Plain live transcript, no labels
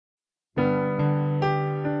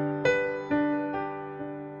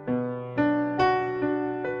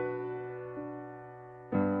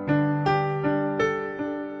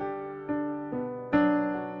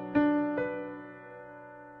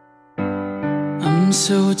I'm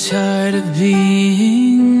so tired of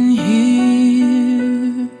being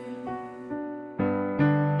here,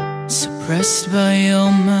 suppressed by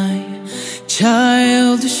all my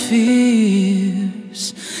childish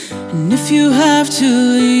fears. And if you have to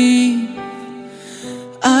leave,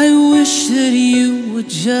 I wish that you would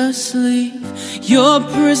just leave. Your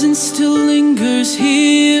presence still lingers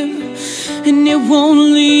here, and it won't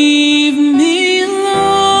leave me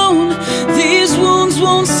alone. These wounds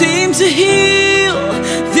won't seem to heal.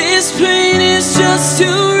 This pain is just too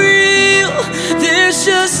real. There's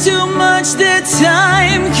just too much that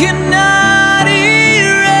time cannot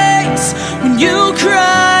erase. When you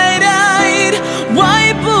cried, I'd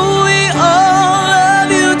wipe away all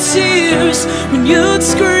of your tears. When you'd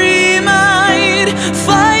scream, I'd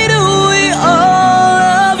fight away all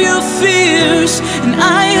of your fears. And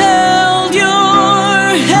I held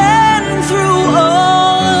your hand through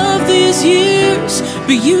all of these years,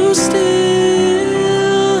 but you still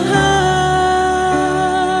have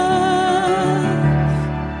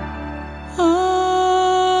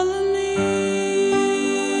all of me.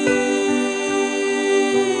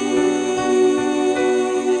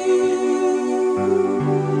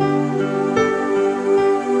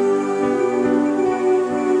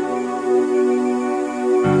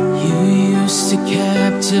 You used to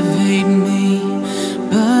captivate me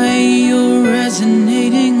by your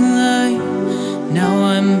resonating light. Now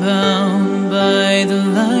I'm bound by the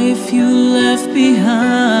life you left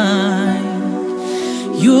behind.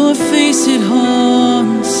 Your face, it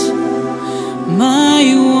haunts my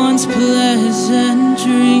once pleasant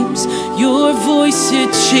dreams. Your voice,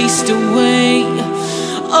 it chased away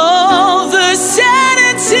all the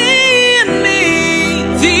sanity in me.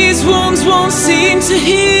 These wounds won't seem to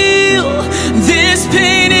heal. This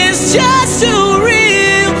pain is just too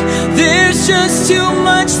real. There's just too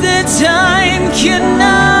much that time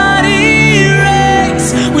cannot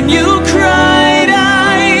erase. When you cried,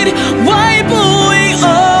 I'd wipe away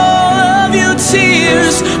all of your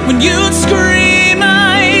tears. When you'd scream,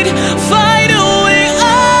 I'd fight away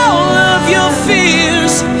all of your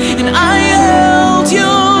fears. And I held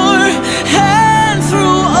your hand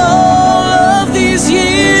through all of these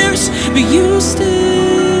years, but you still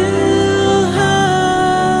have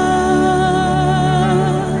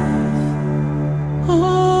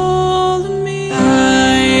all of me.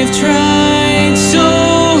 I've tried so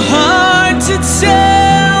hard to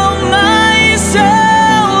tell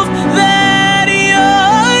myself that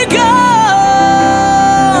you're gone,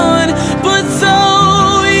 but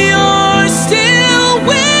though you're still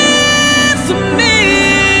with me,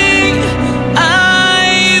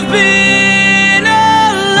 I've been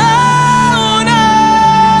alone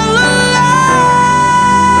all along.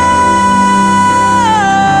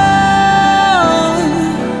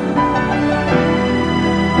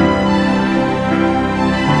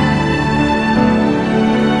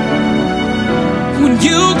 When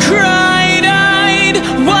you cried, I'd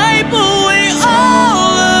wipe away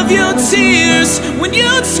all of your tears. When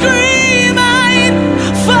you'd scream, I'd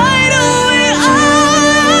fight away all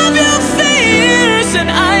of your fears. And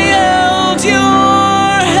I held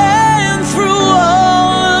your hand through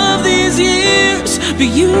all of these years, but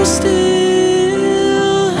you still